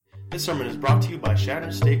This sermon is brought to you by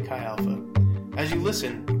Chadron State Chi Alpha. As you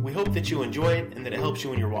listen, we hope that you enjoy it and that it helps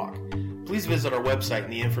you in your walk. Please visit our website in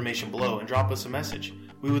the information below and drop us a message.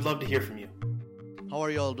 We would love to hear from you. How are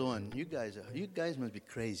you all doing? You guys must be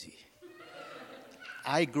crazy.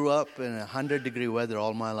 I grew up in 100-degree weather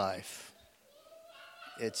all my life.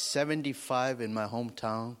 It's 75 in my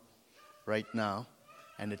hometown right now,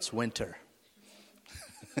 and it's winter.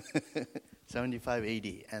 75,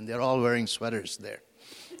 80, and they're all wearing sweaters there.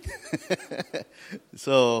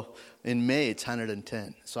 So in May, it's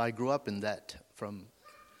 110. So I grew up in that. From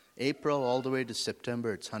April all the way to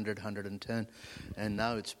September, it's 100, 110. And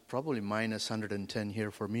now it's probably minus 110 here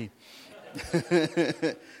for me.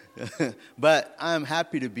 But I'm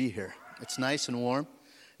happy to be here. It's nice and warm.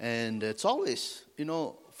 And it's always,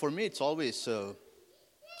 for me, it's always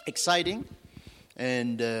exciting.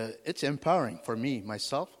 And it's empowering for me,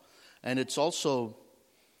 myself. And it's also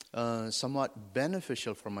somewhat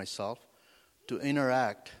beneficial for myself to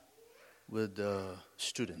interact with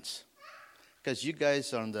students. Because you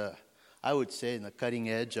guys are I would say, in the cutting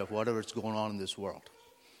edge of whatever's going on in this world.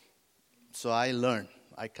 So I learn.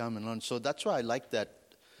 I come and learn. So that's why I like that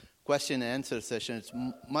question and answer session. It's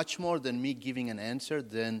much more than me giving an answer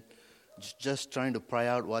than just trying to pry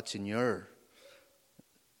out what's in your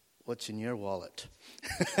wallet.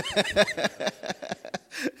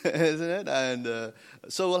 Isn't it? And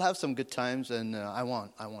so we'll have some good times, and I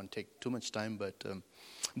won't take too much time,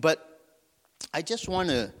 but I just want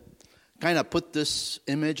to kind of put this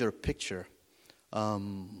image or picture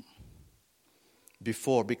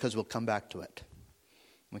before, because we'll come back to it.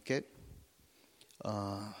 Okay?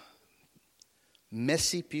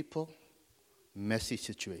 Messy people, messy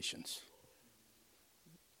situations.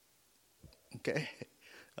 Okay?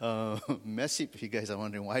 Messy. You guys are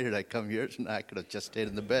wondering, why did I come here? I could have just stayed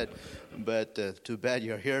in the bed. But too bad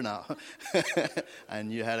you're here now.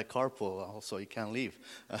 And you had a carpool also. You can't leave.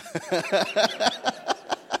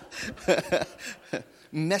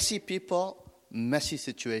 Messy people, messy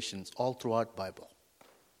situations all throughout Bible.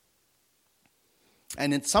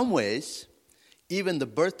 And in some ways, even the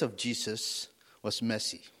birth of Jesus was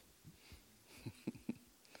messy.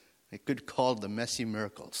 They could call the messy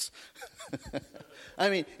miracles. I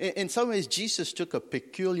mean, in some ways, Jesus took a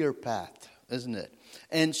peculiar path, isn't it?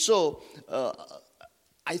 And so,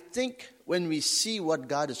 I think when we see what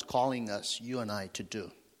God is calling us, you and I, to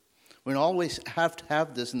do, we always have to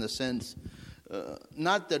have this in the sense,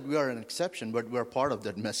 not that we are an exception, but we're part of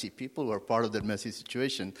that messy people, we're part of that messy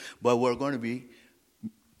situation, but we're going to be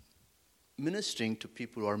ministering to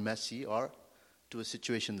people who are messy or to a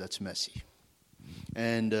situation that's messy.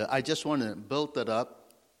 And I just want to build that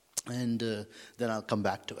up, and then I'll come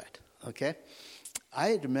back to it. Okay?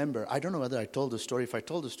 I remember. I don't know whether I told the story. If I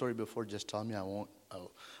told the story before, just tell me. I won't.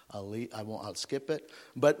 I'll leave. I won't. I'll skip it.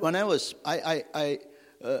 But when I was,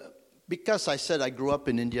 because I said I grew up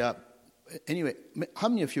in India. Anyway, how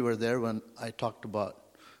many of you were there when I talked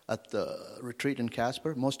about at the retreat in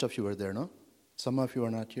Casper? Most of you were there, no? Some of you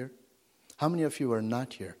are not here. How many of you are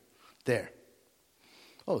not here? There.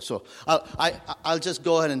 Oh, so I'll just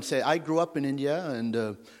go ahead and say I grew up in India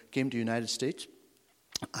and came to the United States.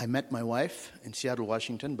 I met my wife in Seattle,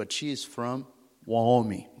 Washington, but she is from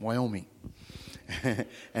Wyoming.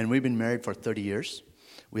 And we've been married for 30 years.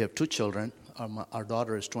 We have 2 children. Our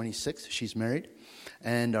daughter is 26. She's married.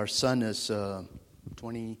 And our son is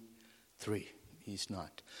 23. He's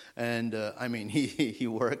not. And, he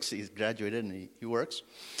works. He's graduated and he works.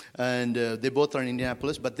 And they both are in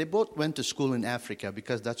Indianapolis, but they both went to school in Africa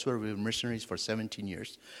because that's where we were missionaries for 17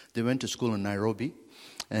 years. They went to school in Nairobi.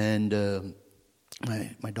 And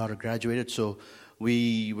my daughter graduated. So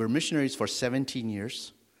we were missionaries for 17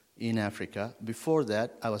 years in Africa. Before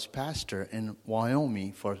that, I was pastor in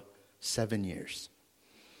Wyoming for 7 years.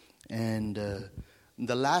 And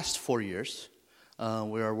the last 4 years,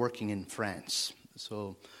 we are working in France.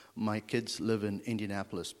 So my kids live in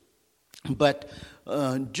Indianapolis. But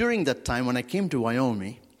during that time, when I came to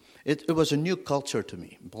Wyoming, it was a new culture to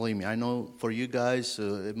me. Believe me, I know for you guys,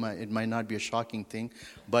 it might not be a shocking thing,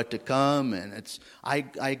 but to come and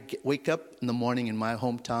I wake up in the morning in my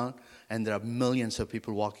hometown, and there are millions of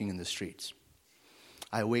people walking in the streets.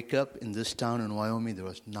 I wake up in this town in Wyoming, there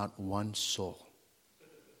was not one soul.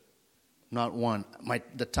 Not one.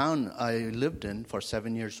 The town I lived in for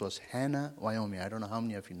 7 years was Hanna, Wyoming. I don't know how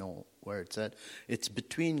many of you know where it's at. It's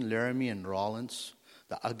between Laramie and Rawlins,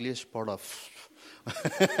 the ugliest part of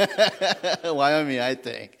Wyoming, I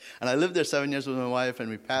think. And I lived there 7 years with my wife, and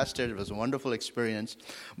we pastored. It was a wonderful experience.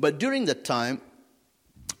 But during that time,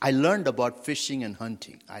 I learned about fishing and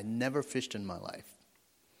hunting. I never fished in my life.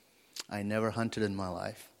 I never hunted in my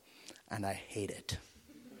life, and I hate it.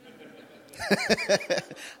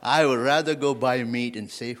 I would rather go buy meat in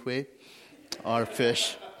Safeway or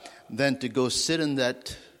fish than to go sit in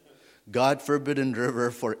that God forbidden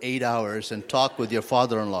river for 8 hours and talk with your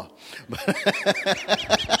father-in-law.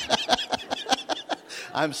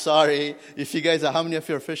 I'm sorry. If you guys are, how many of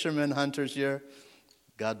you are fishermen, hunters here?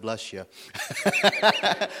 God bless you.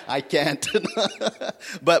 I can't.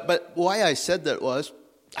 But why I said that was,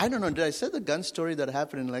 I don't know, did I say the gun story that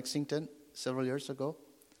happened in Lexington several years ago?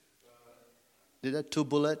 Did I 2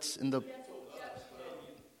 bullets in the...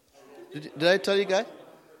 Did I tell you guys?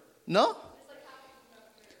 No?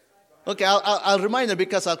 Okay, I'll remind you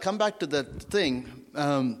because I'll come back to that thing.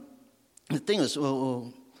 The thing is,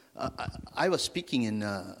 I was speaking in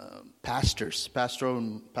pastors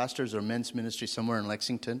or men's ministry somewhere in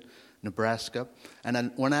Lexington, Nebraska. And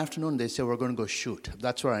then one afternoon they said, we're going to go shoot.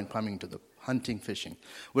 That's where I'm coming to, the hunting, fishing.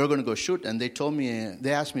 We're going to go shoot. And they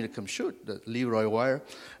asked me to come shoot the Leroy Wire.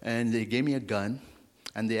 And they gave me a gun.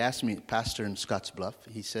 And they asked me, pastor in Scottsbluff,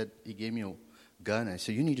 he gave me a gun. I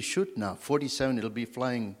said, you need to shoot now. 47, it'll be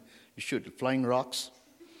flying, you shoot flying rocks.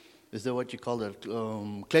 Is that what you call it?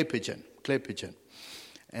 Clay pigeon.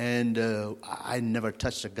 And I never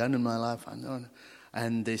touched a gun in my life.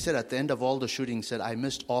 And they said at the end of all the shooting, I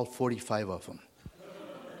missed all 45 of them.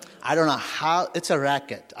 I don't know how, it's a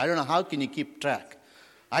racket. I don't know how can you keep track.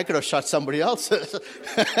 I could have shot somebody else.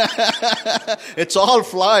 It's all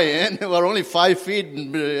flying. We're only 5 feet,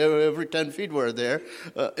 and every 10 feet we're there.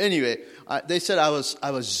 Anyway, they said I was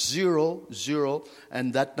 0-0,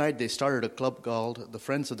 and that night they started a club called the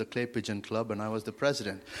Friends of the Clay Pigeon Club, and I was the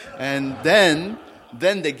president. And then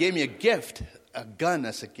they gave me a gift, a gun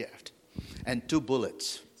as a gift, and 2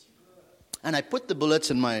 bullets. And I put the bullets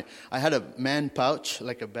I had a man pouch,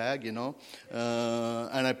 like a bag, and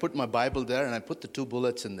I put my Bible there, and I put the 2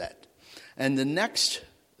 bullets in that. And the next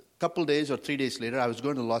couple days or 3 days later, I was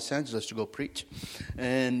going to Los Angeles to go preach.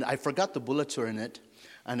 And I forgot the bullets were in it.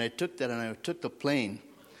 And I took that, and I took the plane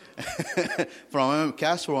from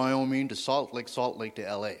Casper, Wyoming to Salt Lake to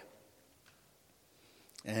L.A.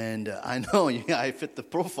 And I know I fit the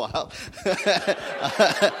profile.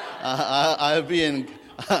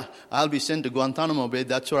 I'll be sent to Guantanamo Bay.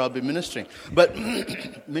 That's where I'll be ministering. But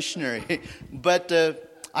missionary. But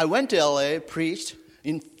I went to L.A., preached.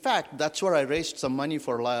 In fact, that's where I raised some money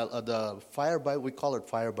for the Fire Bible. We call it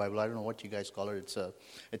Fire Bible. I don't know what you guys call it.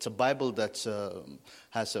 It's a Bible that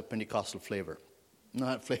has a Pentecostal flavor.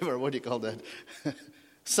 Not flavor. What do you call that?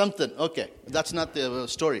 Something. Okay, that's not the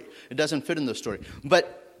story. It doesn't fit in the story.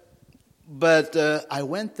 But I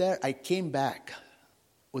went there. I came back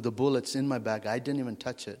with the bullets in my bag. I didn't even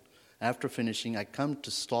touch it. After finishing, I come to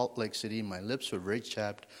Salt Lake City. My lips were very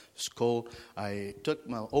chapped. It was cold. I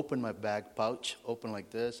opened my bag pouch, open like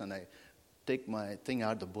this, and I take my thing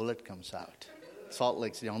out. The bullet comes out. Salt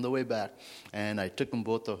Lake City on the way back. And I took them,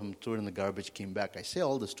 both of them, threw it in the garbage, came back. I say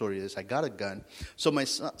all the story is I got a gun. So my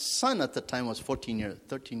son at the time was 13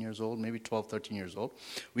 years old, maybe 12, 13 years old.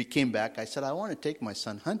 We came back. I said, I want to take my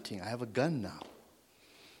son hunting. I have a gun now.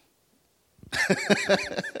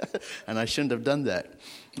 And I shouldn't have done that.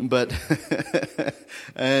 But,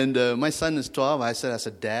 and my son is 12. I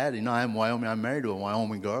said, Dad, I'm Wyoming. I'm married to a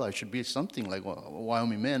Wyoming girl. I should be something like a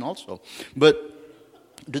Wyoming man also. But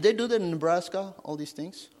do they do that in Nebraska, all these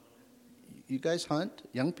things? You guys hunt?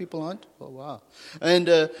 Young people hunt? Oh, wow. And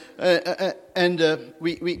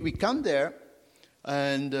we come there,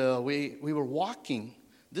 and we were walking.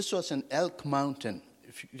 This was in Elk Mountain.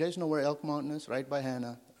 If you guys know where Elk Mountain is, right by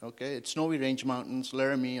Hannah. Okay, it's Snowy Range Mountains,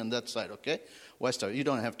 Laramie on that side, okay? West of, you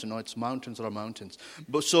don't have to know, it's mountains or mountains.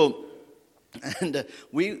 But so, and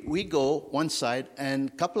we go one side, and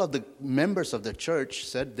a couple of the members of the church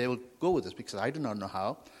said they will go with us, because I do not know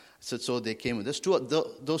how. So they came with us.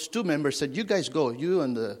 Those 2 members said, you guys go, you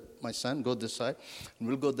and my son go this side, and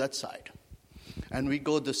we'll go that side. And we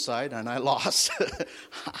go this side, and I lost.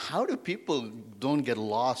 How do people don't get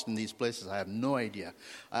lost in these places? I have no idea.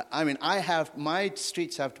 My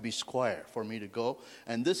streets have to be square for me to go.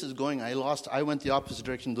 And this is going, I lost. I went the opposite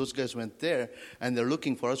direction. Those guys went there, and they're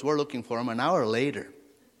looking for us. We're looking for them. An hour later,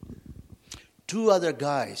 2 other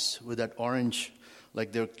guys with that orange,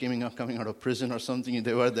 like they're coming out of prison or something.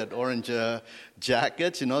 They wear that orange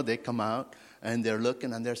jackets, they come out, and they're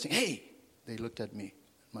looking, and they're saying, hey, they looked at me,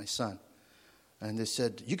 my son. And they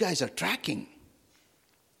said, you guys are tracking.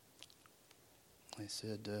 I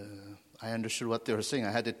said, I understood what they were saying.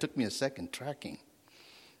 It took me a second, tracking.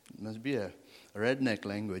 It must be a redneck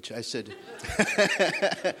language. I said,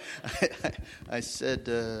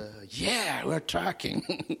 yeah, we're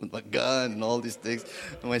tracking with a gun and all these things.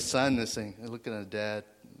 And my son is saying, looking at Dad,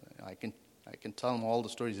 I can tell him all the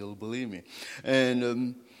stories, he'll believe me.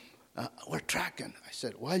 And We're tracking. I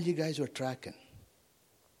said, while you guys were tracking,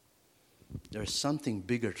 there's something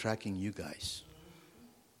bigger tracking you guys.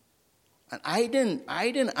 And I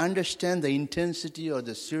didn't understand the intensity or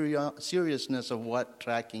the seriousness of what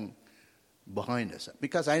tracking behind us,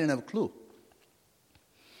 because I didn't have a clue.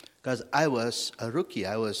 Because I was a rookie,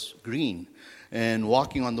 I was green and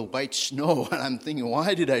walking on the white snow, and I'm thinking,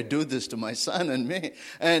 why did I do this to my son and me?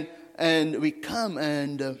 And we come,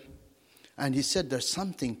 and he said, there's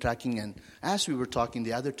something tracking. And as we were talking,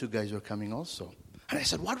 the other two guys were coming also. And I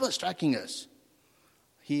said, what was tracking us?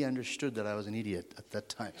 He understood that I was an idiot at that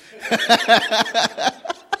time.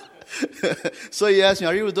 So he asked me,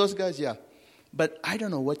 are you with those guys? Yeah. But I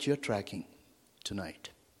don't know what you're tracking tonight.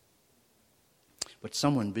 But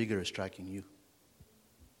someone bigger is tracking you.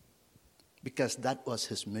 Because that was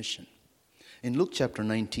his mission. In Luke chapter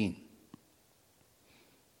 19,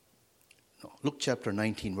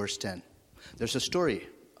 verse 10, there's a story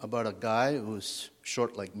about a guy who's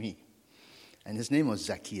short like me. And his name was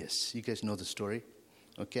Zacchaeus. You guys know the story?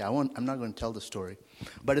 Okay, I'm not going to tell the story.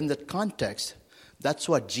 But in that context, that's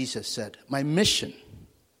what Jesus said. My mission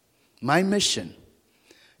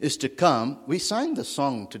is to come. We sang the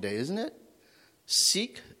song today, isn't it?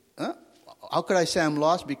 Seek. How could I say I'm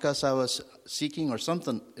lost? Because I was seeking or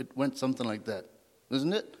something. It went something like that,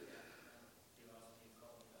 isn't it?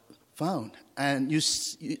 Found. And you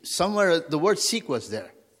somewhere the word seek was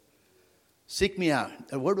there. Seek me out.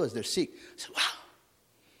 The word was there, seek. I said, wow.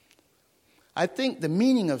 I think the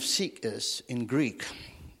meaning of seek is in Greek,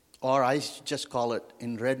 or I just call it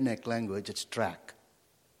in redneck language, it's track.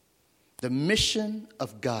 The mission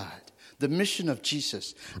of God, the mission of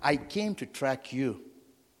Jesus. I came to track you.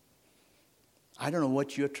 I don't know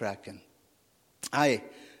what you're tracking. And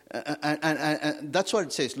that's what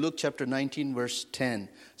it says, Luke chapter 19, verse 10.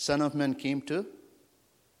 Son of Man came to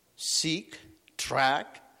seek,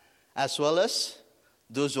 track, as well as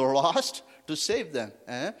those who are lost, to save them.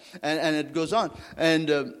 And it goes on. And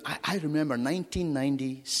I remember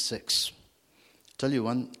 1996. I'll tell you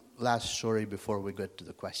one last story before we get to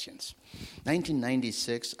the questions.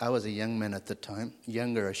 1996, I was a young man at the time.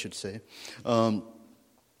 Younger, I should say. My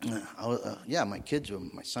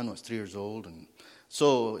son was 3 years old. And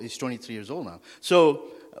so he's 23 years old now. So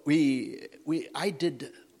I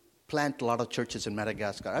did plant a lot of churches in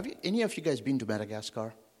Madagascar. Have any of you guys been to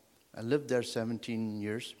Madagascar? I lived there 17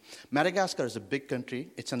 years. Madagascar is a big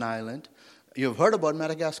country. It's an island. You've heard about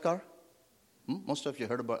Madagascar? Most of you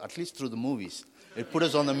heard about, at least through the movies. It put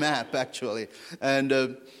us on the map, actually.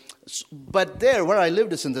 But there, where I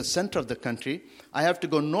lived, is in the center of the country. I have to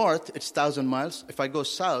go north, it's 1,000 miles. If I go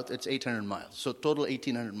south, it's 800 miles. So total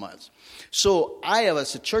 1,800 miles. So I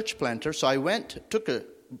was a church planter, so I took a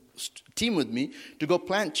team with me to go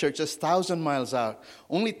plant churches 1,000 miles out.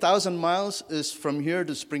 Only 1,000 miles is from here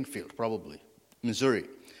to Springfield, probably, Missouri.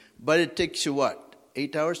 But it takes you what?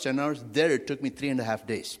 8 hours, 10 hours? There it took me 3.5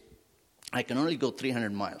 days. I can only go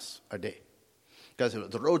 300 miles a day because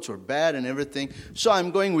the roads were bad and everything. So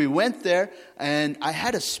we went there, and I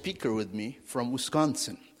had a speaker with me from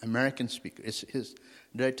Wisconsin, American speaker.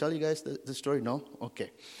 Did I tell you guys the story? No?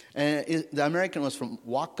 Okay. The American was from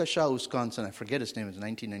Waukesha, Wisconsin. I forget his name. It was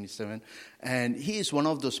 1997. And he is one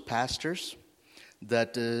of those pastors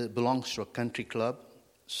that belongs to a country club,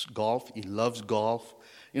 golf. He loves golf.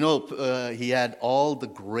 He had all the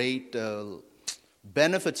great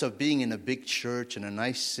benefits of being in a big church in a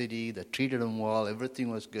nice city that treated him well.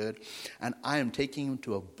 Everything was good. And I am taking him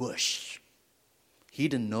to a bush. He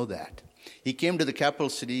didn't know that. He came to the capital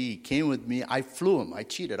city. He came with me. I flew him. I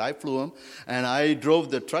cheated. I flew him. And I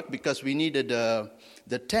drove the truck because we needed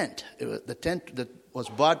the tent. The tent that was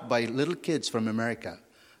bought by little kids from America.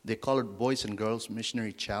 They call it Boys and Girls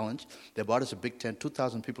Missionary Challenge. They bought us a big tent,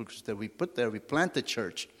 2,000 people that we put there. We plant the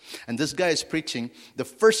church. And this guy is preaching. The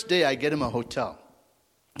first day I get him a hotel.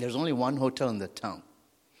 There's only one hotel in the town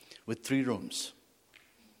with 3 rooms.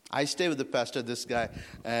 I stay with the pastor, this guy,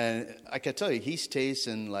 and I can tell you, he stays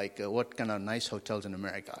in what kind of nice hotels in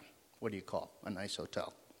America? What do you call a nice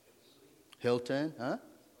hotel? Hilton, huh?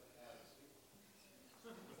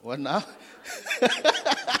 What now?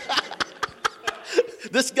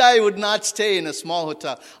 This guy would not stay in a small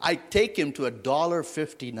hotel. I take him to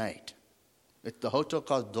 $1.50 night. The hotel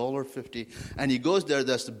costs $1.50, and he goes there.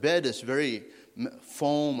 The bed is very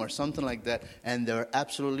foam or something like that, and there are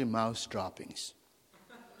absolutely mouse droppings.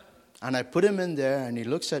 And I put him in there, and he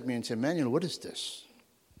looks at me and said, Manuel, what is this?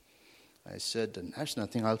 I said, that's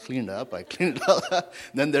nothing. I'll clean it up. I cleaned it up.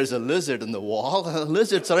 Then there's a lizard in the wall.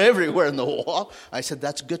 Lizards are everywhere in the wall. I said,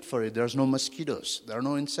 that's good for you. There's no mosquitoes. There are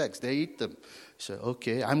no insects. They eat them. I said,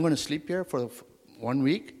 okay, I'm going to sleep here for 1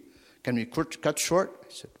 week Can we cut short?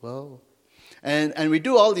 I said, well. And we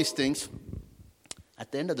do all these things.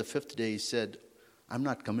 At the end of the 5th day, he said, I'm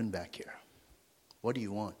not coming back here. What do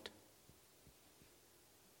you want?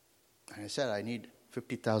 And I said, I need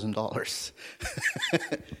 $50,000.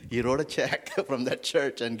 He wrote a check from that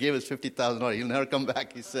church and gave us $50,000. He'll never come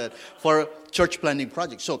back, he said, for a church planting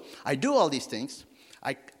project. So I do all these things.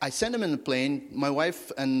 I send him in the plane. My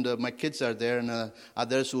wife and my kids are there, and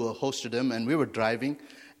others who hosted him, and we were driving.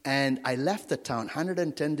 And I left the town,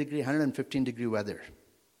 110 degree, 115 degree weather.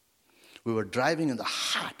 We were driving in the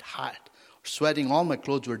hot, sweating. All my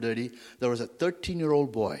clothes were dirty. There was a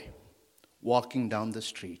 13-year-old boy walking down the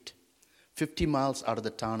street. 50 miles out of the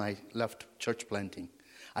town, I left church planting.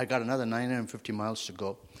 I got another 950 miles to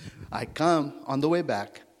go. I come on the way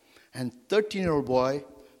back, and 13-year-old boy,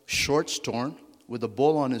 shorts torn, with a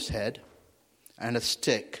bowl on his head and a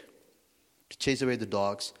stick to chase away the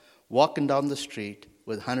dogs, walking down the street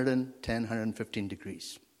with 110, 115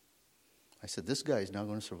 degrees. I said, this guy is not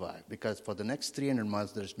going to survive because for the next 300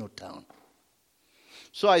 miles, there's no town.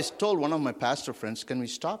 So I told one of my pastor friends, can we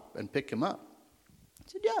stop and pick him up? I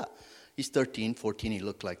said, yeah. He's 13, 14, he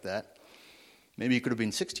looked like that. Maybe he could have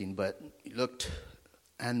been 16, but he looked,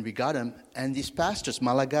 and we got him. And these pastors,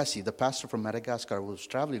 Malagasy, the pastor from Madagascar, was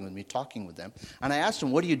traveling with me, talking with them. And I asked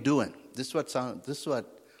him, what are you doing? This is what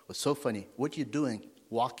was so funny. What are you doing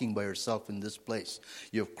walking by yourself in this place?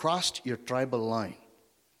 You've crossed your tribal line.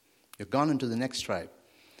 You've gone into the next tribe.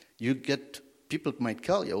 People might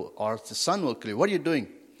kill you, or the son will kill you. What are you doing?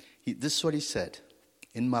 This is what he said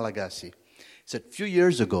in Malagasy. He said, few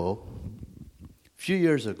years ago,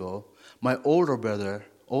 my older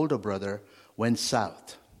brother went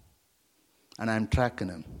south, and I'm tracking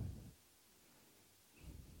him.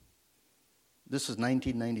 This is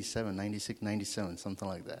 1997, 96, 97, something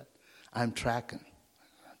like that. I'm tracking.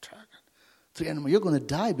 300 miles. You're going to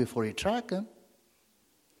die before you track him.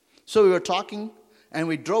 So we were talking, and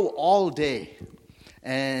we drove all day.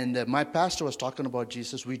 And my pastor was talking about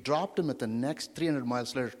Jesus. We dropped him at the next 300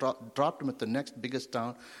 miles later, dropped him at the next biggest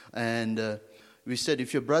town. And we said,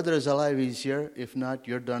 if your brother is alive, he's here. If not,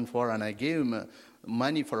 you're done for. And I gave him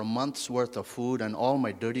money for a month's worth of food and all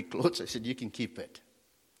my dirty clothes. I said, you can keep it.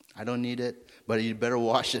 I don't need it, but you better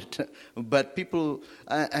wash it. But people,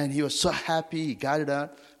 and he was so happy. He got it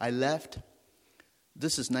out. I left.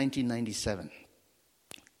 This is 1997.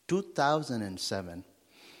 2007.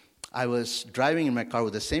 I was driving in my car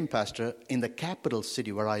with the same pastor in the capital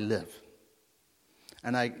city where I live.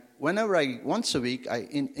 And once a week,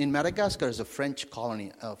 in Madagascar is a French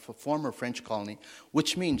colony, a former French colony,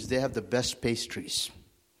 which means they have the best pastries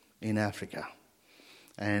in Africa.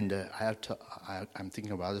 And I'm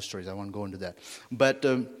thinking about other stories. I won't go into that. But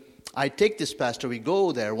I take this pastor. We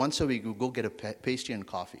go there once a week. We go get a pastry and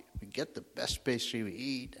coffee. We get the best pastry. We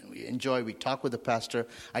eat and we enjoy. We talk with the pastor.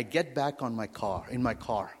 I get back in my car.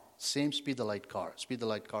 Same Speed the Light car. Speed the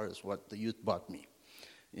Light car is what the youth bought me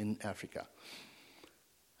in Africa.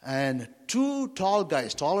 And two tall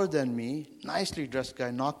guys, taller than me, nicely dressed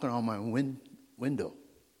guy, knocking on my window.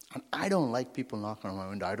 And I don't like people knocking on my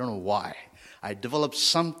window. I don't know why. I developed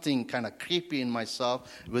something kind of creepy in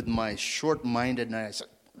myself with my short-mindedness. I said,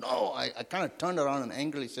 no. I kind of turned around and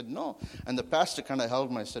angrily said, no. And the pastor kind of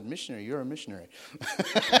held me. I said, missionary, you're a missionary.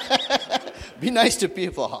 Be nice to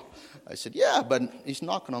people. I said, yeah, but he's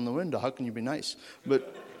knocking on the window. How can you be nice?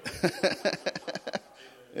 But,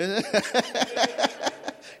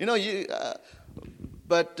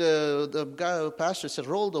 the pastor said,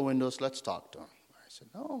 roll the windows, let's talk to him. I said,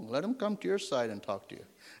 no, let him come to your side and talk to you.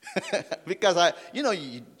 Because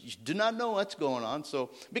you do not know what's going on. So,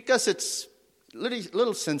 because it's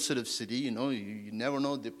little sensitive city, you never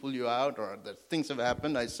know, they pull you out or that things have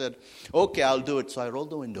happened. I said, okay, I'll do it. So I rolled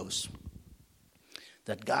the windows.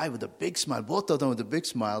 That guy with a big smile, both of them with a big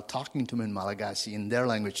smile, talking to me in Malagasy, in their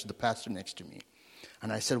language, the pastor next to me.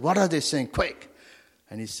 And I said, what are they saying? Quick.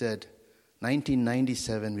 And he said,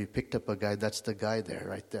 1997, we picked up a guy. That's the guy there,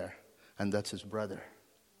 right there. And that's his brother.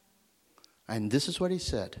 And this is what he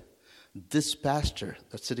said. This pastor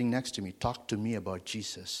that's sitting next to me talked to me about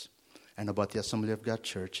Jesus and about the Assembly of God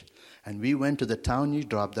Church. And we went to the town you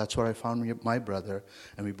dropped. That's where I found my brother.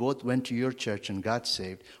 And we both went to your church and got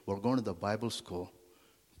saved. We're going to the Bible school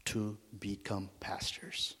to become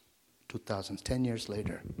pastors. 10 years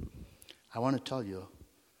later. I want to tell you,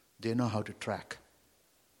 they know how to track.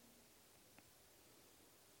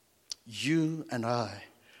 You and I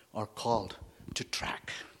are called to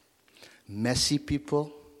track messy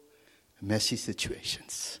people, messy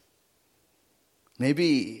situations.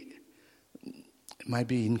 Maybe it might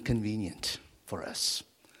be inconvenient for us.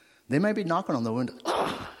 They might be knocking on the window.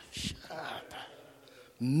 Oh, shut up.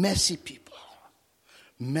 messy people,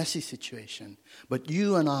 messy situation. But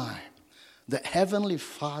you and I, the Heavenly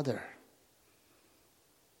Father,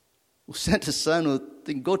 who sent His Son, who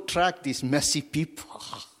think, go track these messy people.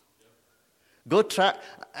 Go track.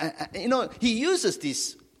 He uses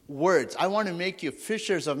these words. I want to make you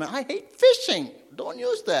fishers of men. I hate fishing. Don't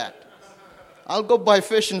use that. I'll go buy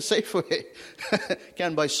fish in Safeway.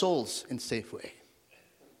 Can't buy souls in Safeway.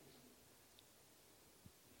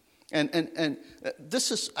 And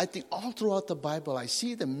this is, I think, all throughout the Bible, I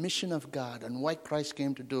see the mission of God and what Christ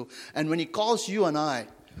came to do. And when He calls you and I,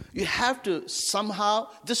 you have to somehow,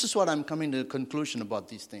 this is what I'm coming to the conclusion about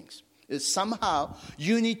these things, is somehow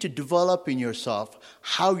you need to develop in yourself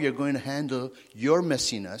how you're going to handle your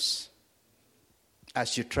messiness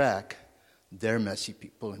as you track their messy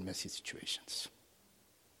people in messy situations.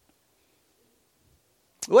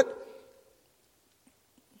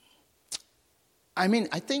 I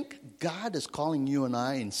think God is calling you and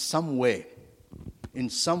I in some way. In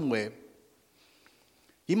some way.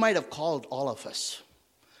 He might have called all of us.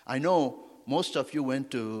 I know most of you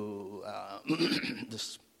went to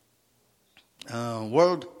this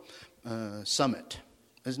World Summit,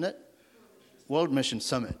 isn't it? World Mission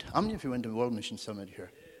Summit. How many of you went to World Mission Summit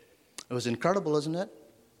here? It was incredible, isn't it?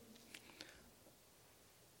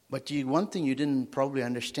 But one thing you didn't probably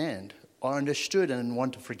understand or understood and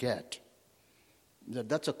want to forget,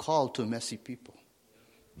 that's a call to messy people.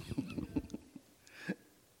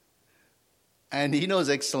 And He knows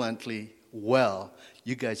excellently well,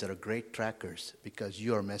 you guys are great trackers because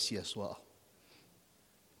you are messy as well.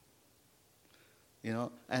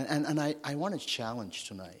 And I want to challenge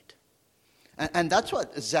tonight. And that's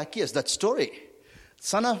what Zacchaeus, that story,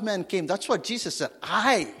 Son of Man came. That's what Jesus said.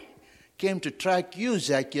 I came to track you,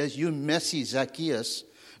 Zacchaeus, you messy Zacchaeus,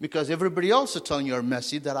 because everybody else is telling you you're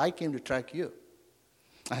messy, that I came to track you.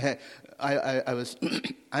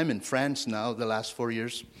 I'm in France now the last 4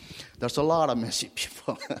 years. There's a lot of messy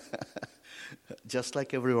people, just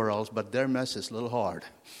like everywhere else, but their mess is a little hard.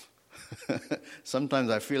 Sometimes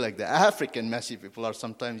I feel like the African messy people are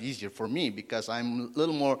sometimes easier for me because I'm a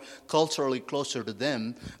little more culturally closer to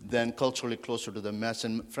them than culturally closer to the mess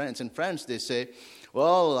in France. In France, they say,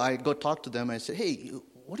 well, I go talk to them. I say, hey,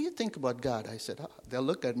 what do you think about God? I said, they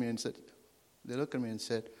look at me and said,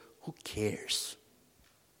 who cares?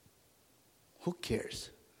 Who cares?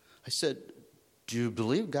 I said, do you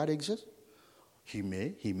believe God exists? He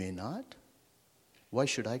may not. Why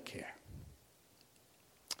should I care?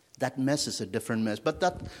 That mess is a different mess. But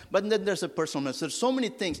then there's a personal mess. There's so many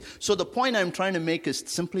things. So the point I'm trying to make is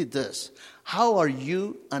simply this. How are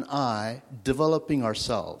you and I developing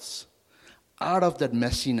ourselves out of that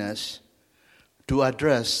messiness to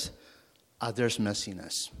address others'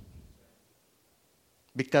 messiness?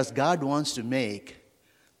 Because God wants to make,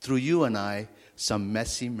 through you and I, some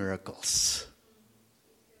messy miracles.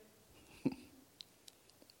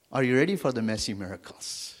 Are you ready for the messy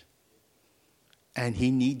miracles? And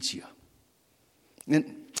He needs you.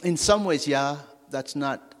 In some ways, that's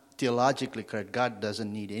not theologically correct. God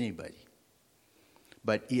doesn't need anybody.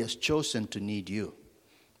 But He has chosen to need you.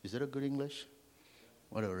 Is that a good English?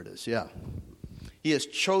 Whatever it is, yeah. He has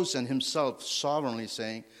chosen Himself sovereignly,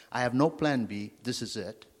 saying, I have no plan B. This is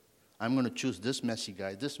it. I'm going to choose this messy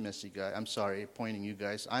guy. I'm sorry, pointing you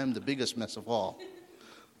guys. I am the biggest mess of all.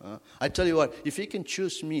 I tell you what, if He can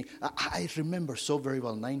choose me, I remember so very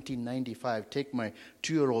well, 1995, take my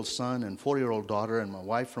 2-year-old son and 4-year-old daughter and my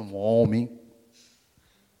wife from Wyoming.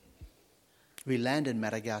 We land in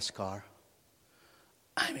Madagascar.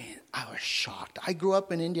 I was shocked. I grew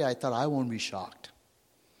up in India. I thought I won't be shocked.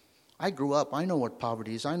 I grew up. I know what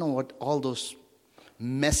poverty is. I know what all those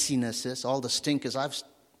messiness is, all the stink is. I've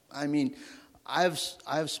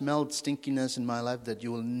smelled stinkiness in my life that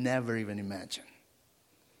you will never even imagine.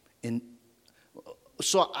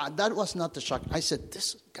 So that was not the shock. I said,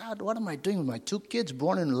 God, what am I doing with my 2 kids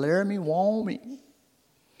born in Laramie, Wyoming?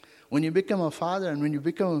 When you become a father and when you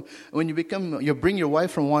bring your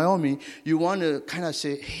wife from Wyoming, you want to kind of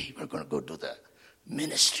say, hey, we're going to go do the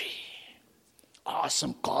ministry.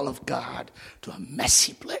 Awesome call of God to a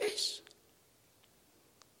messy place.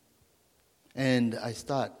 And I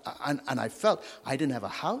thought, and I felt I didn't have a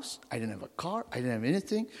house, I didn't have a car, I didn't have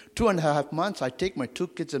anything. 2.5 months, I take my 2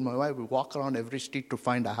 kids and my wife, we walk around every street to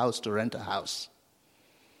find a house, to rent a house.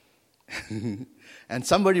 And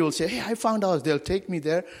somebody will say, hey, I found a house. They'll take me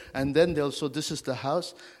there, and then so this is the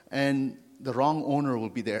house, and the wrong owner will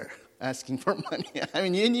be there. asking for money. I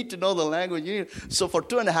mean, you need to know the language. So for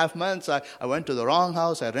 2.5 months, I went to the wrong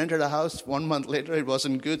house. I rented a house. 1 month later, it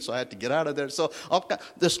wasn't good, so I had to get out of there. So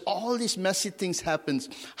there's all these messy things happens.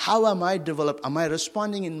 How am I developed? Am I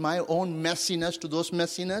responding in my own messiness to those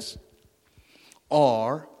messiness?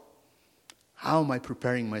 Or how am I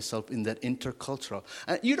preparing myself in that intercultural?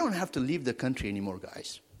 And you don't have to leave the country anymore,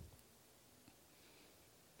 guys.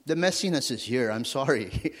 The messiness is here. I'm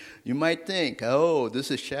sorry. You might think, oh, this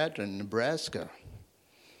is Chadron, Nebraska.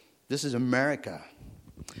 This is America.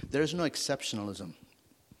 There is no exceptionalism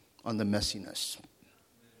on the messiness.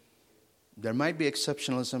 There might be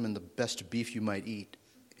exceptionalism in the best beef you might eat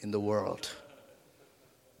in the world.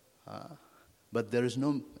 But there is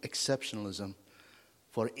no exceptionalism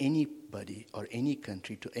for anybody or any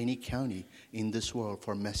country to any county in this world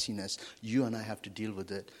for messiness. You and I have to deal with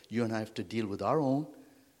it. You and I have to deal with our own.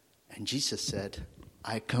 And Jesus said,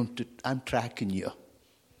 I'm tracking you.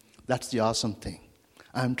 That's the awesome thing.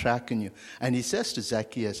 I'm tracking you. And he says to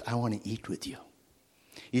Zacchaeus, I want to eat with you.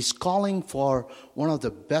 He's calling for one of the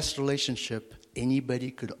best relationships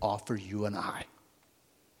anybody could offer you and I.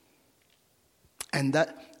 And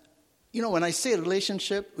that, when I say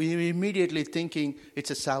relationship, we're immediately thinking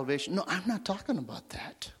it's a salvation. No, I'm not talking about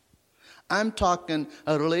that. I'm talking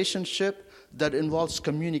a relationship that involves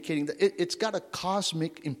communicating. It's got a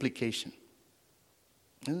cosmic implication.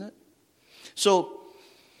 Isn't it? So,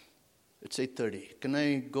 it's 8:30. Can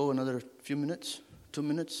I go another few minutes? 2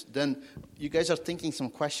 minutes? Then you guys are thinking some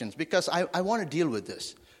questions. Because I want to deal with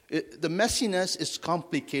this. The messiness is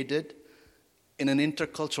complicated in an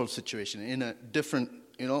intercultural situation. In a different,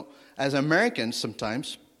 as Americans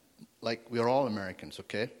sometimes, like we're all Americans,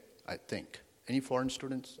 okay? I think. Any foreign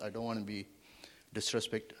students? I don't want to be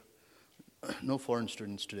disrespectful. No foreign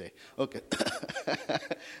students today. Okay.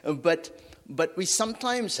 But we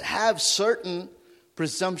sometimes have certain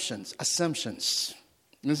presumptions, assumptions.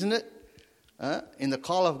 Isn't it? In the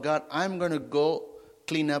call of God, I'm going to go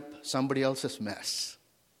clean up somebody else's mess.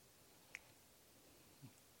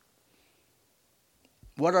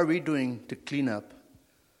 What are we doing to clean up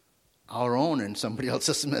our own and somebody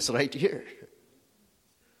else's mess right here?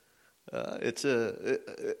 Like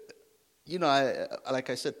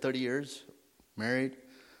I said, 30 years, married.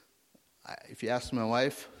 If you ask my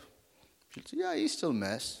wife, she'll say, yeah, he's still a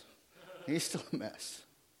mess. He's still a mess.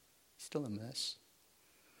 He's still a mess.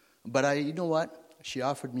 But you know what? She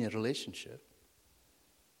offered me a relationship.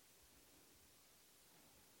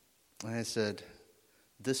 And I said,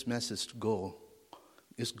 this mess is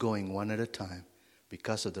going one at a time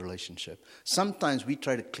because of the relationship. Sometimes we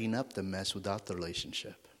try to clean up the mess without the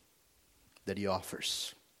relationship that he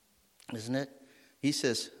offers. Isn't it? He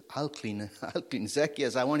says, I'll clean.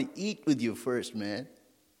 Zacchaeus, I want to eat with you first, man.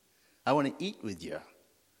 I want to eat with you.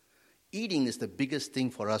 Eating is the biggest thing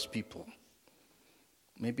for us people.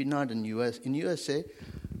 Maybe not in U.S. In USA,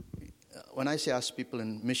 when I say us people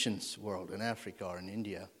in missions world, in Africa or in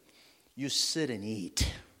India, you sit and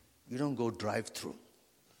eat. You don't go drive-through.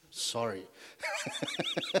 Sorry.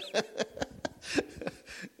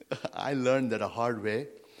 I learned that a hard way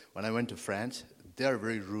when I went to France. They are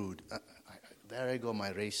very rude. There I go,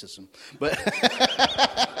 my racism. But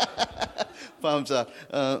palms out.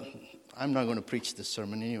 I'm not going to preach this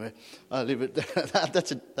sermon anyway. I'll leave it there.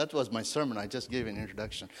 That was my sermon. I just gave an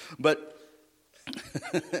introduction. But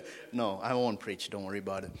no, I won't preach. Don't worry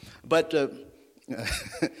about it. But they'll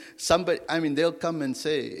come and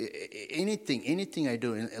say anything I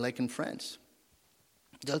do, like in France.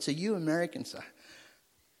 They'll say, you Americans,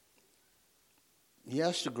 he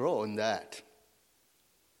has to grow in that.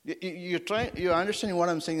 You're understanding what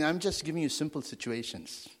I'm saying? I'm just giving you simple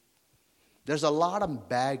situations. There's a lot of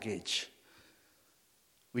baggage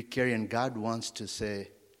we carry, and God wants to say,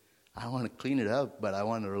 I want to clean it up, but I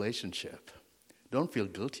want a relationship. Don't feel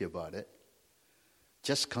guilty about it.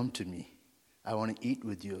 Just come to me. I want to eat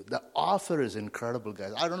with you. The offer is incredible,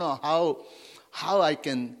 guys. I don't know how I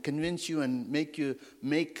can convince you and make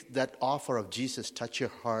that offer of Jesus touch your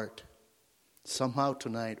heart. Somehow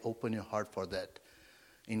tonight, open your heart for that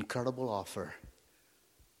incredible offer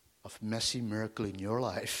of messy miracle in your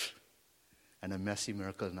life and a messy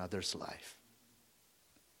miracle in others' life.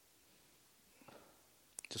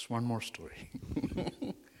 Just one more story.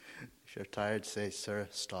 If you're tired, say, sir,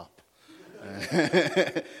 stop.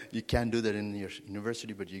 You can't do that in your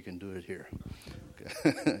university, but you can do it here.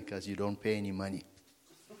 Because you don't pay any money.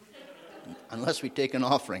 Unless we take an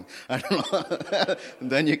offering. I don't know.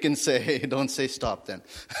 Then you can say, don't say stop then.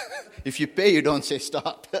 If you pay, you don't say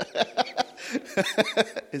stop.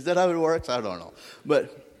 Is that how it works? I don't know.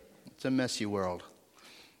 But it's a messy world.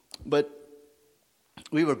 But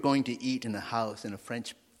we were going to eat in a house, in a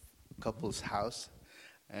French couple's house,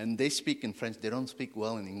 and they speak in French. They don't speak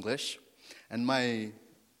well in English. And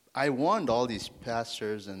I warned all these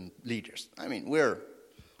pastors and leaders. I mean, we're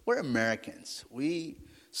Americans. We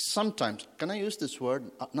sometimes, can I use this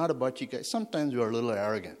word? Not about you guys. Sometimes we're a little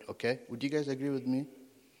arrogant, okay? Would you guys agree with me?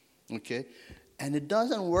 Okay? And it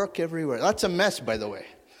doesn't work everywhere. That's a mess, by the way.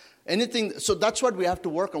 So that's what we have to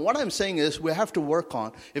work on. What I'm saying is we have to work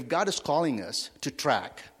on, if God is calling us to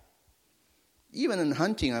track. Even in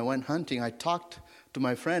hunting, I went hunting. I talked to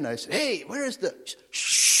my friend. I said, hey, where is the...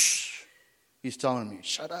 Shh. He's telling me,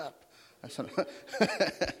 shut up. I said,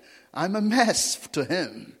 I'm a mess to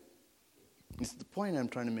him. It's the point I'm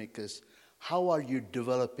trying to make is, how are you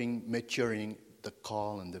developing, maturing the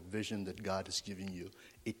call and the vision that God is giving you?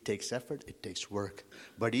 It takes effort. It takes work.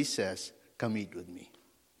 But he says, come eat with me.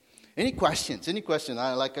 Any questions?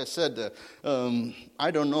 Like I said,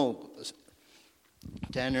 I don't know.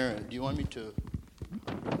 Tanner, do you want me to?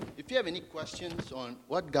 If you have any questions on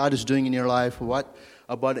what God is doing in your life, what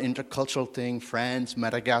about intercultural thing, France,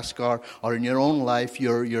 Madagascar, or in your own life,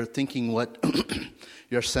 you're thinking what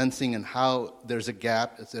you're sensing and how there's a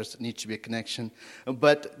gap, there needs to be a connection.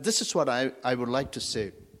 But this is what I would like to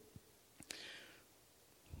say.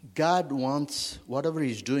 God wants whatever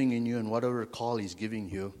he's doing in you and whatever call he's giving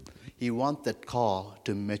you, he wants that call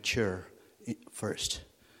to mature first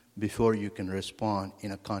before you can respond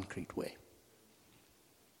in a concrete way.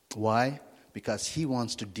 Why? Because he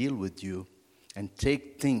wants to deal with you and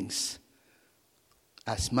take things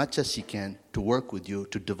as much as he can to work with you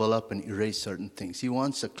to develop and erase certain things. He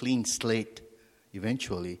wants a clean slate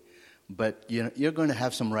eventually, but you're going to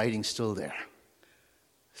have some writing still there,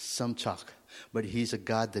 some chalk. But he's a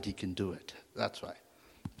God that he can do it. That's why.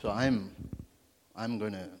 So I'm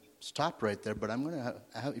going to stop right there, but I'm going to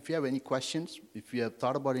have, if you have any questions, if you have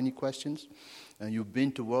thought about any questions, and you've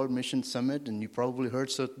been to World Mission Summit and you probably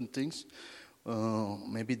heard certain things,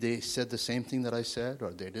 maybe they said the same thing that I said,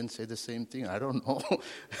 or they didn't say the same thing, I don't know.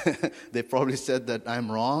 They probably said that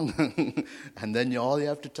I'm wrong, and then all you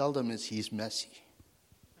have to tell them is he's messy.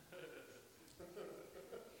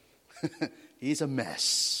 He's a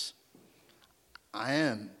mess.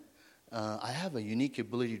 I have a unique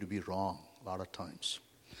ability to be wrong a lot of times.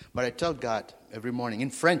 But I tell God every morning, in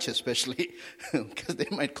French especially, because they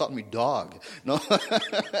might call me dog. No,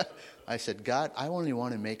 I said, God, I only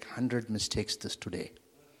want to make 100 mistakes today.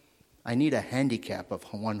 I need a handicap of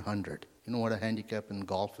 100. You know what a handicap in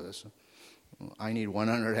golf is? I need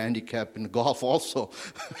 100 handicap in golf also.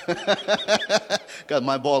 Because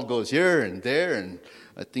my ball goes here and there, and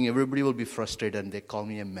I think everybody will be frustrated, and they call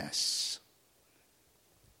me a mess.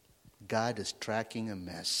 God is tracking a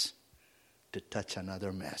mess to touch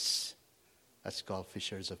another mess. That's called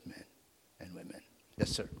fishers of men and women. Yes,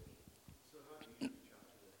 sir. So how do you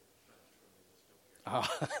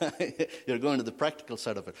You're going to the practical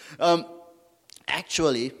side of it.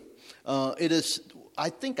 Actually, it is, I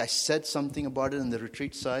think I said something about it in the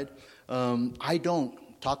retreat side. I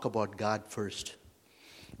don't talk about God first.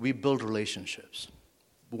 We build relationships.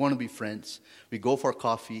 We want to be friends. We go for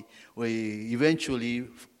coffee. We eventually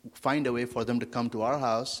find a way for them to come to our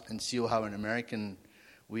house and see how an American,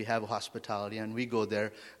 we have hospitality, and we go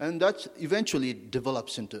there. And that eventually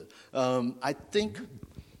develops into, I think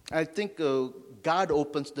God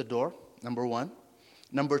opens the door, number one.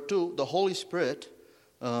 Number two, the Holy Spirit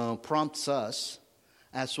prompts us,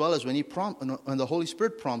 as well as when the Holy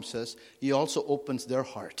Spirit prompts us, he also opens their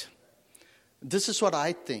heart. This is what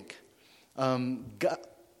I think.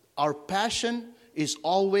 Our passion is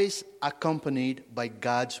always accompanied by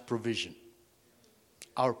God's provision.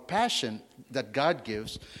 Our passion that God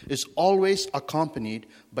gives is always accompanied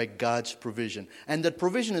by God's provision. And that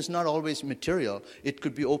provision is not always material. It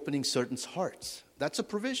could be opening certain hearts. That's a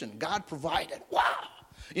provision. God provided. Wow!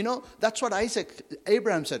 You know, that's what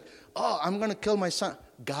Abraham said. Oh, I'm going to kill my son.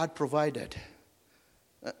 God provided.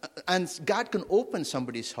 And God can open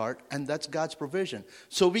somebody's heart, and that's God's provision.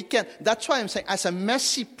 So that's why I'm saying, as a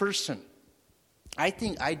messy person, I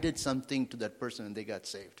think I did something to that person and they got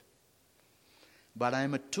saved. But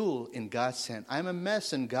I'm a tool in God's hand. I'm a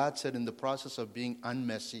mess, and God said in the process of being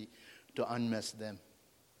unmessy to unmess them.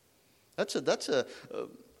 I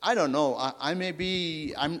don't know. I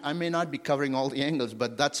may not be covering all the angles,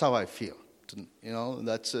 but that's how I feel. You know,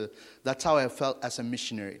 that's how I felt as a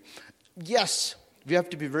missionary. Yes, we have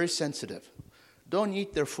to be very sensitive. Don't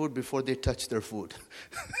eat their food before they touch their food.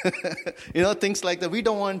 You know, things like that. We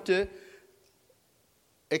don't want to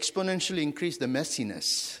exponentially increase the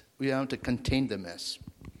messiness. We have to contain the mess.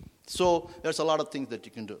 So there's a lot of things that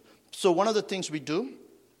you can do. So one of the things we do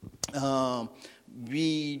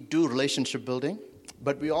relationship building,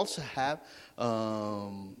 but we also have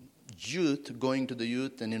youth, going to the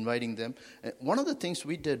youth and inviting them. One of the things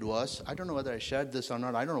we did was, I don't know whether I shared this or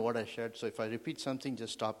not. I don't know what I shared, so if I repeat something,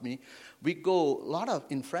 just stop me.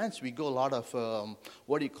 In France, we go a lot of,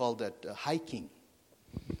 hiking.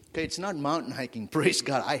 Okay, it's not mountain hiking. Praise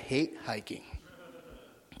God, I hate hiking.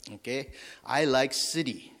 Okay, I like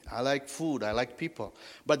city. I like food. I like people.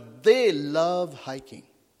 But they love hiking.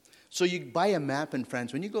 So you buy a map in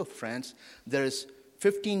France. When you go to France, there's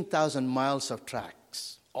 15,000 miles of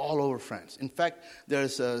tracks all over France. In fact,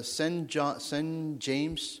 there's a Saint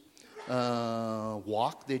James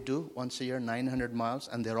walk they do once a year, 900 miles,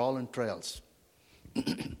 and they're all in trails.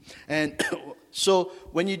 And so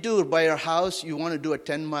when you do by your house, you want to do a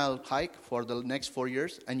 10-mile hike for the next 4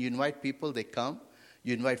 years, and you invite people, they come.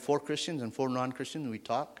 You invite 4 Christians and 4 non-Christians, we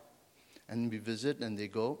talk, and we visit, and they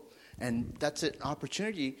go. And that's an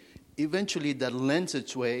opportunity eventually that lends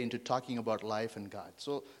its way into talking about life and God.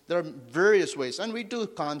 So there are various ways. And we do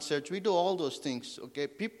concerts, we do all those things, okay?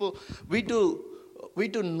 We do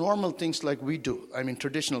normal things like we do,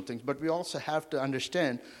 traditional things. But we also have to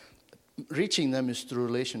understand reaching them is through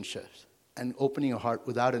relationships and opening your heart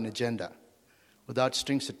without an agenda, without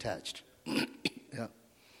strings attached. Yeah.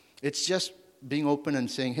 It's just being open and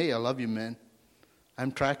saying, hey, I love you, man.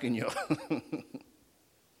 I'm tracking you.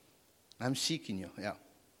 I'm seeking you, yeah.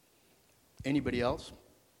 Anybody else?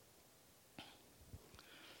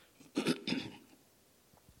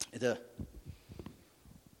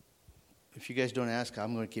 If you guys don't ask,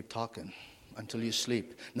 I'm going to keep talking until you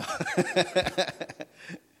sleep. No.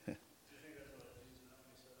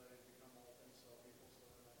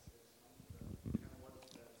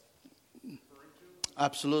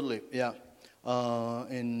 Absolutely, yeah.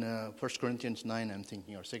 In 1 Corinthians 9, I'm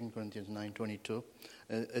thinking, or 2 Corinthians 9:22,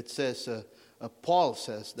 it says, Paul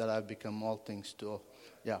says that I've become all things to all.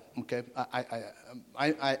 Yeah, okay. I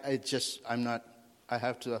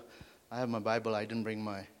have my Bible. I didn't bring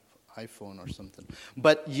my iPhone or something.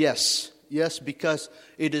 But yes, because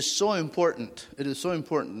it is so important. It is so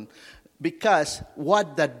important because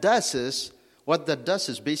what that does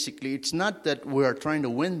is basically, it's not that we are trying to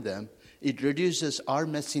win them. It reduces our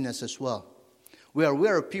messiness as well. We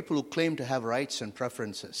are people who claim to have rights and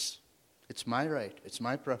preferences. It's my right. It's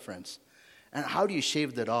my preference. And how do you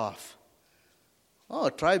shave that off? Oh,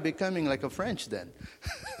 try becoming like a French then.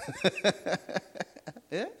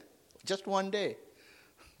 Yeah? Just one day.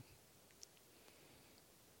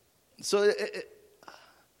 So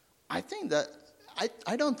I think that,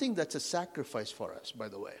 I don't think that's a sacrifice for us, by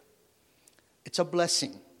the way. It's a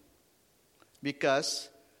blessing. Because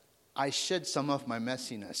I shed some of my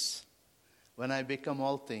messiness when I become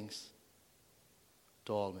all things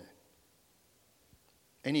to all men.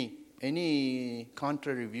 Any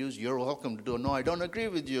contrary views, you're welcome to do. No, I don't agree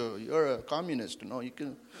with you. You're a communist. No, you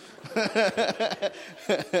can. Is there any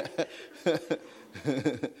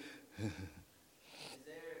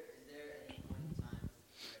point in time,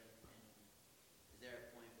 is there a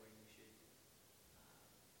point where you should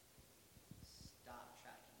stop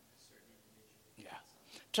tracking a certain individual? Yeah.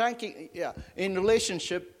 Tracking, yeah. In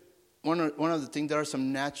relationship, one of the things, there are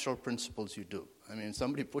some natural principles you do.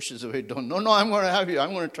 Somebody pushes away, no, I'm going to have you.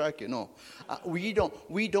 I'm going to track you. No, we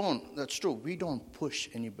don't. That's true. We don't push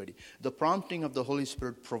anybody. The prompting of the Holy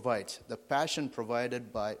Spirit provides. The passion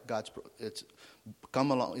provided by God's, it's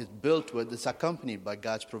accompanied by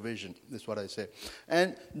God's provision. That's what I say.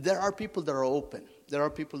 And there are people that are open. There are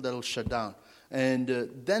people that will shut down. And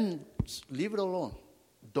then leave it alone.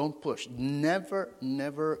 Don't push. Never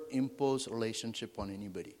impose relationship on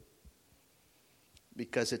anybody.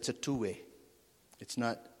 Because it's a two-way. It's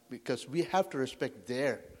not, because we have to respect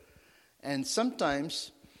their. And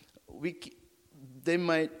sometimes it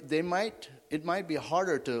might be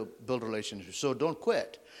harder to build relationships. So don't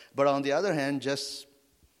quit. But on the other hand, just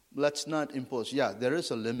let's not impose. Yeah, there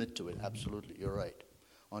is a limit to it. Absolutely, you're right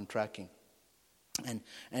on tracking.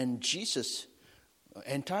 And Jesus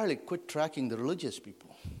entirely quit tracking the religious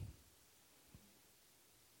people.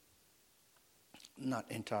 Not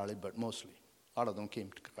entirely, but mostly. A lot of them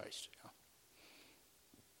came to Christ. Yeah.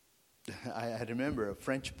 I remember a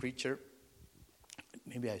French preacher.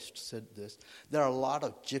 Maybe I said this. There are a lot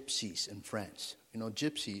of gypsies in France.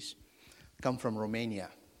 Gypsies come from Romania.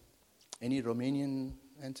 Any Romanian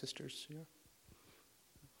ancestors here?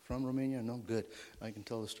 From Romania? No? Good. I can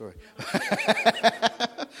tell the story.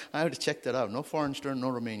 I have to check that out. No foreigners, no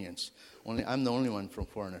Romanians. I'm the only one from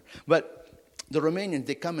foreigner. But the Romanians,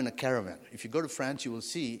 they come in a caravan. If you go to France, you will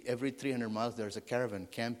see every 300 miles there's a caravan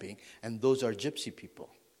camping, and those are gypsy people.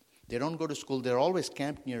 They don't go to school. They're always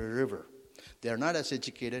camped near a river. They're not as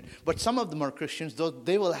educated. But some of them are Christians, though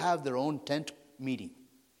they will have their own tent meeting.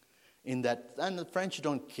 in that, and the French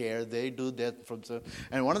don't care. They do that from the,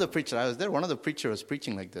 and one of the preachers, I was there, one of the preachers was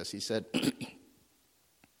preaching like this. He said,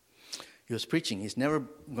 he was preaching. He's never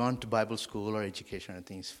gone to Bible school or education or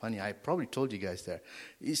anything. It's funny. I probably told you guys there.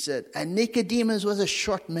 He said, and Nicodemus was a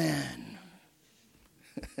short man.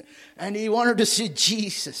 And he wanted to see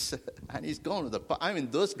Jesus. And he's going to the, I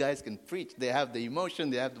mean, those guys can preach. They have the emotion,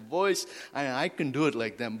 they have the voice. I can do it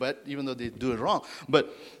like them, but even though they do it wrong.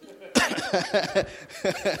 But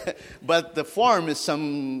but the form is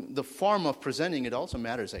the form of presenting it also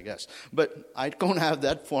matters, I guess. But I don't have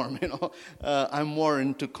that form, I'm more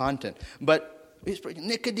into content. But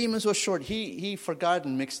Nicodemus was short. He forgot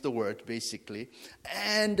and mixed the word, basically.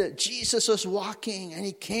 And Jesus was walking, and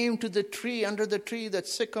he came to the tree, under the tree, that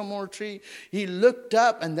sycamore tree. He looked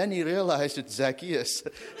up, and then he realized it's Zacchaeus.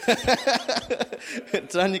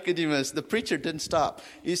 It's not Nicodemus. The preacher didn't stop.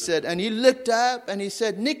 He said, and he looked up, and he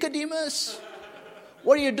said, Nicodemus,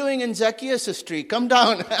 what are you doing in Zacchaeus' tree? Come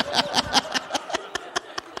down.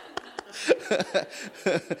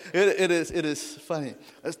 It is funny.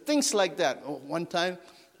 Things like that. One time,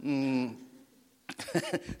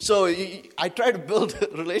 so I try to build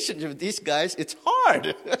a relationship with these guys. It's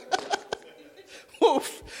hard.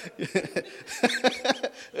 Oof.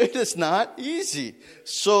 It is not easy.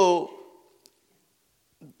 So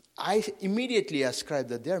I immediately ascribe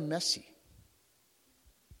that they're messy.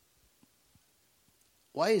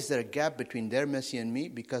 Why is there a gap between their messy and me?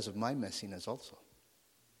 Because of my messiness also.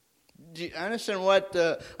 Do you understand what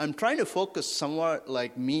I'm trying to focus somewhat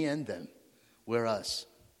like me and them? We're us.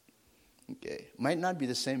 Okay, might not be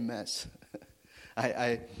the same mess.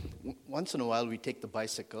 I once in a while we take the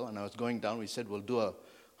bicycle, and I was going down. We said we'll do a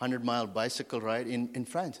 100-mile bicycle ride in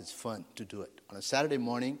France. It's fun to do it on a Saturday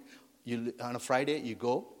morning. On a Friday you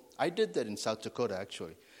go. I did that in South Dakota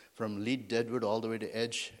actually, from Lead Deadwood all the way to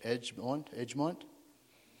Edgemont.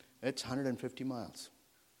 It's 150 miles.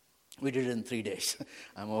 We did it in 3 days.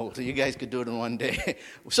 I'm old, so you guys could do it in 1 day.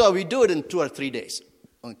 So we do it in 2 or 3 days,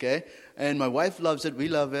 okay? And my wife loves it, we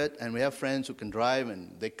love it, and we have friends who can drive,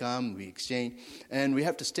 and they come, we exchange. And we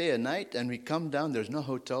have to stay a night, and we come down, there's no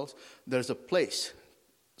hotels, there's a place.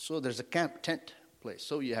 So there's a tent place.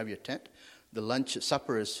 So you have your tent. The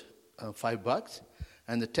supper is $5,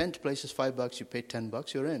 and the tent place is $5. You pay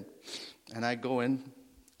 $10, you're in. And I go in,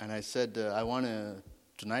 and I said,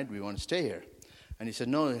 tonight we want to stay here. And he said,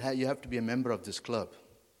 no, you have to be a member of this club.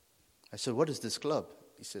 I said, what is this club?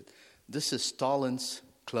 He said, this is Stalin's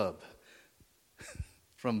club.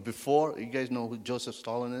 From before, you guys know who Joseph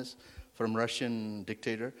Stalin is? From Russian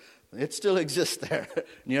dictator. It still exists there,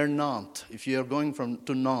 near Nantes. If you're going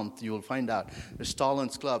to Nantes, you will find out. There's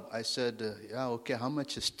Stalin's club. I said, yeah, okay, how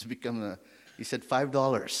much is to become a... He said, $5,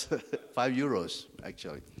 €5,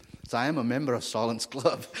 actually. So I am a member of Stalin's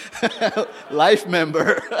club. Life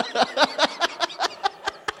member.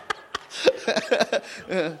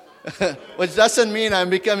 Which doesn't mean I'm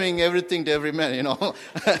becoming everything to every man,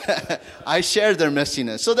 I share their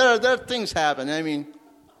messiness. So there are things happen. I mean,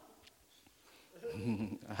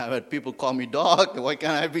 I've had people call me dog. Why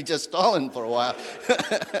can't I be just Stalin for a while?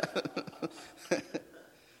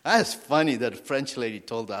 That's funny that a French lady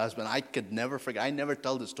told the husband. I could never forget. I never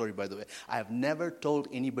tell this story, by the way. I have never told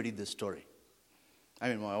anybody this story. I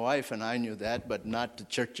mean, my wife and I knew that, but not the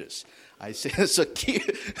churches. I say, so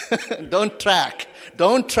don't track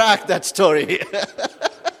that story.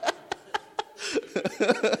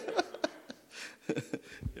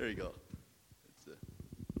 Here you go.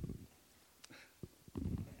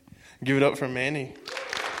 Give it up for Manny.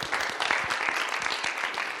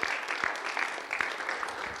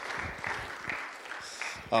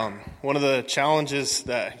 One of the challenges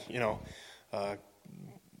that,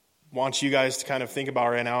 want you guys to kind of think about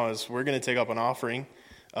right now is we're going to take up an offering.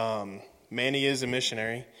 Manny is a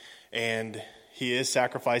missionary, and he is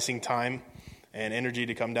sacrificing time and energy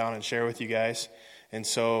to come down and share with you guys. And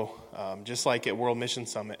so just like at World Mission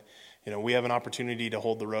Summit, we have an opportunity to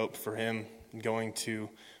hold the rope for him going to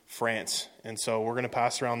France. And so we're going to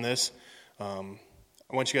pass around this. I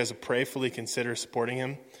want you guys to prayerfully consider supporting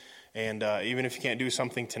him. And even if you can't do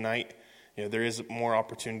something tonight, there is more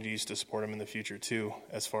opportunities to support him in the future too,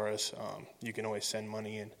 as far as you can always send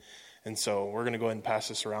money. And so we're going to go ahead and pass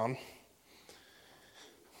this around.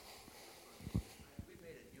 We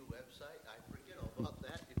made a new website. I forget all about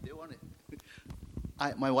that. If they want it.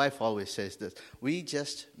 My wife always says this. We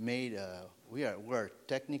just made we're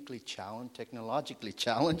technically technologically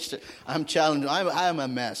challenged. I'm challenged. I'm a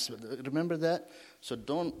mess. Remember that? So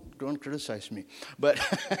don't criticize me. But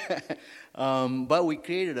but we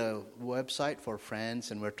created a website for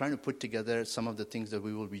friends, and we're trying to put together some of the things that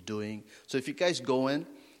we will be doing. So if you guys go in,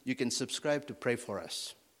 you can subscribe to Pray For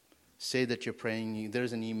Us. say that you're praying.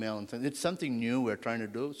 There's an email. And it's something new we're trying to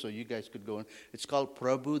do, so you guys could go in. It's called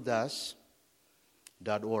prabhudas.org.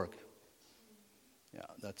 Yeah,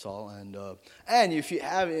 that's all. And if you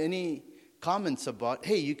have any comments about,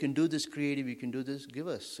 hey, you can do this creative, you can do this, give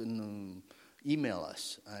us and email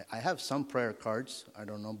us. I have some prayer cards. I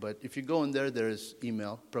don't know, but if you go in there, there's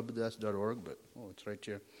email, prabhudas.org, but, it's right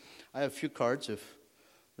here. I have a few cards. This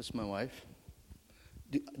is my wife.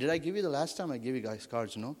 Did I give you the last time I gave you guys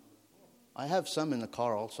cards, no? I have some in the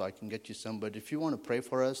car also. I can get you some. But if you want to pray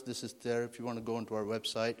for us, this is there. If you want to go into our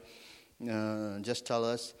website, just tell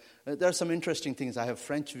us. There are some interesting things. I have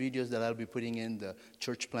French videos that I'll be putting in, the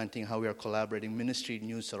church planting, how we are collaborating. Ministry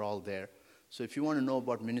news are all there. So if you want to know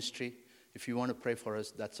about ministry, if you want to pray for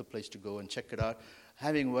us, that's a place to go and check it out.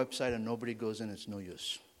 Having a website and nobody goes in, it's no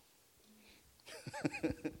use.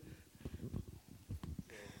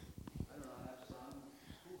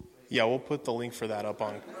 Yeah, we'll put the link for that up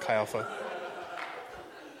on Chi Alpha.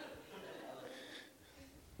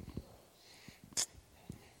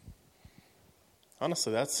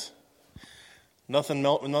 Honestly, that's nothing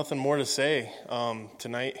more to say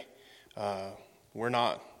tonight. We're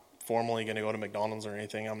not formally going to go to McDonald's or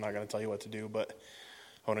anything. I'm not going to tell you what to do, but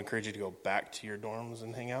I would encourage you to go back to your dorms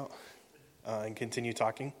and hang out and continue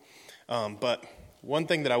talking. But one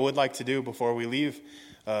thing that I would like to do before we leave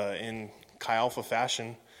in Chi Alpha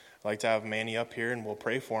fashion, I'd like to have Manny up here and we'll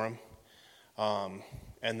pray for him.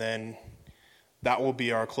 And then that will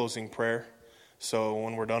be our closing prayer. So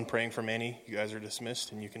when we're done praying for Manny, you guys are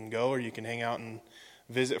dismissed and you can go, or you can hang out and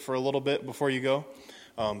visit for a little bit before you go.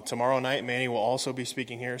 Tomorrow night, Manny will also be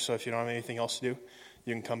speaking here. So if you don't have anything else to do,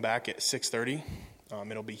 you can come back at 6:30.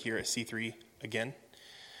 It'll be here at C3 again.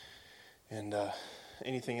 And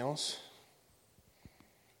anything else?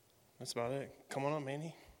 That's about it. Come on up,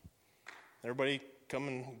 Manny. Everybody come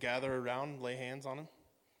and gather around, lay hands on him.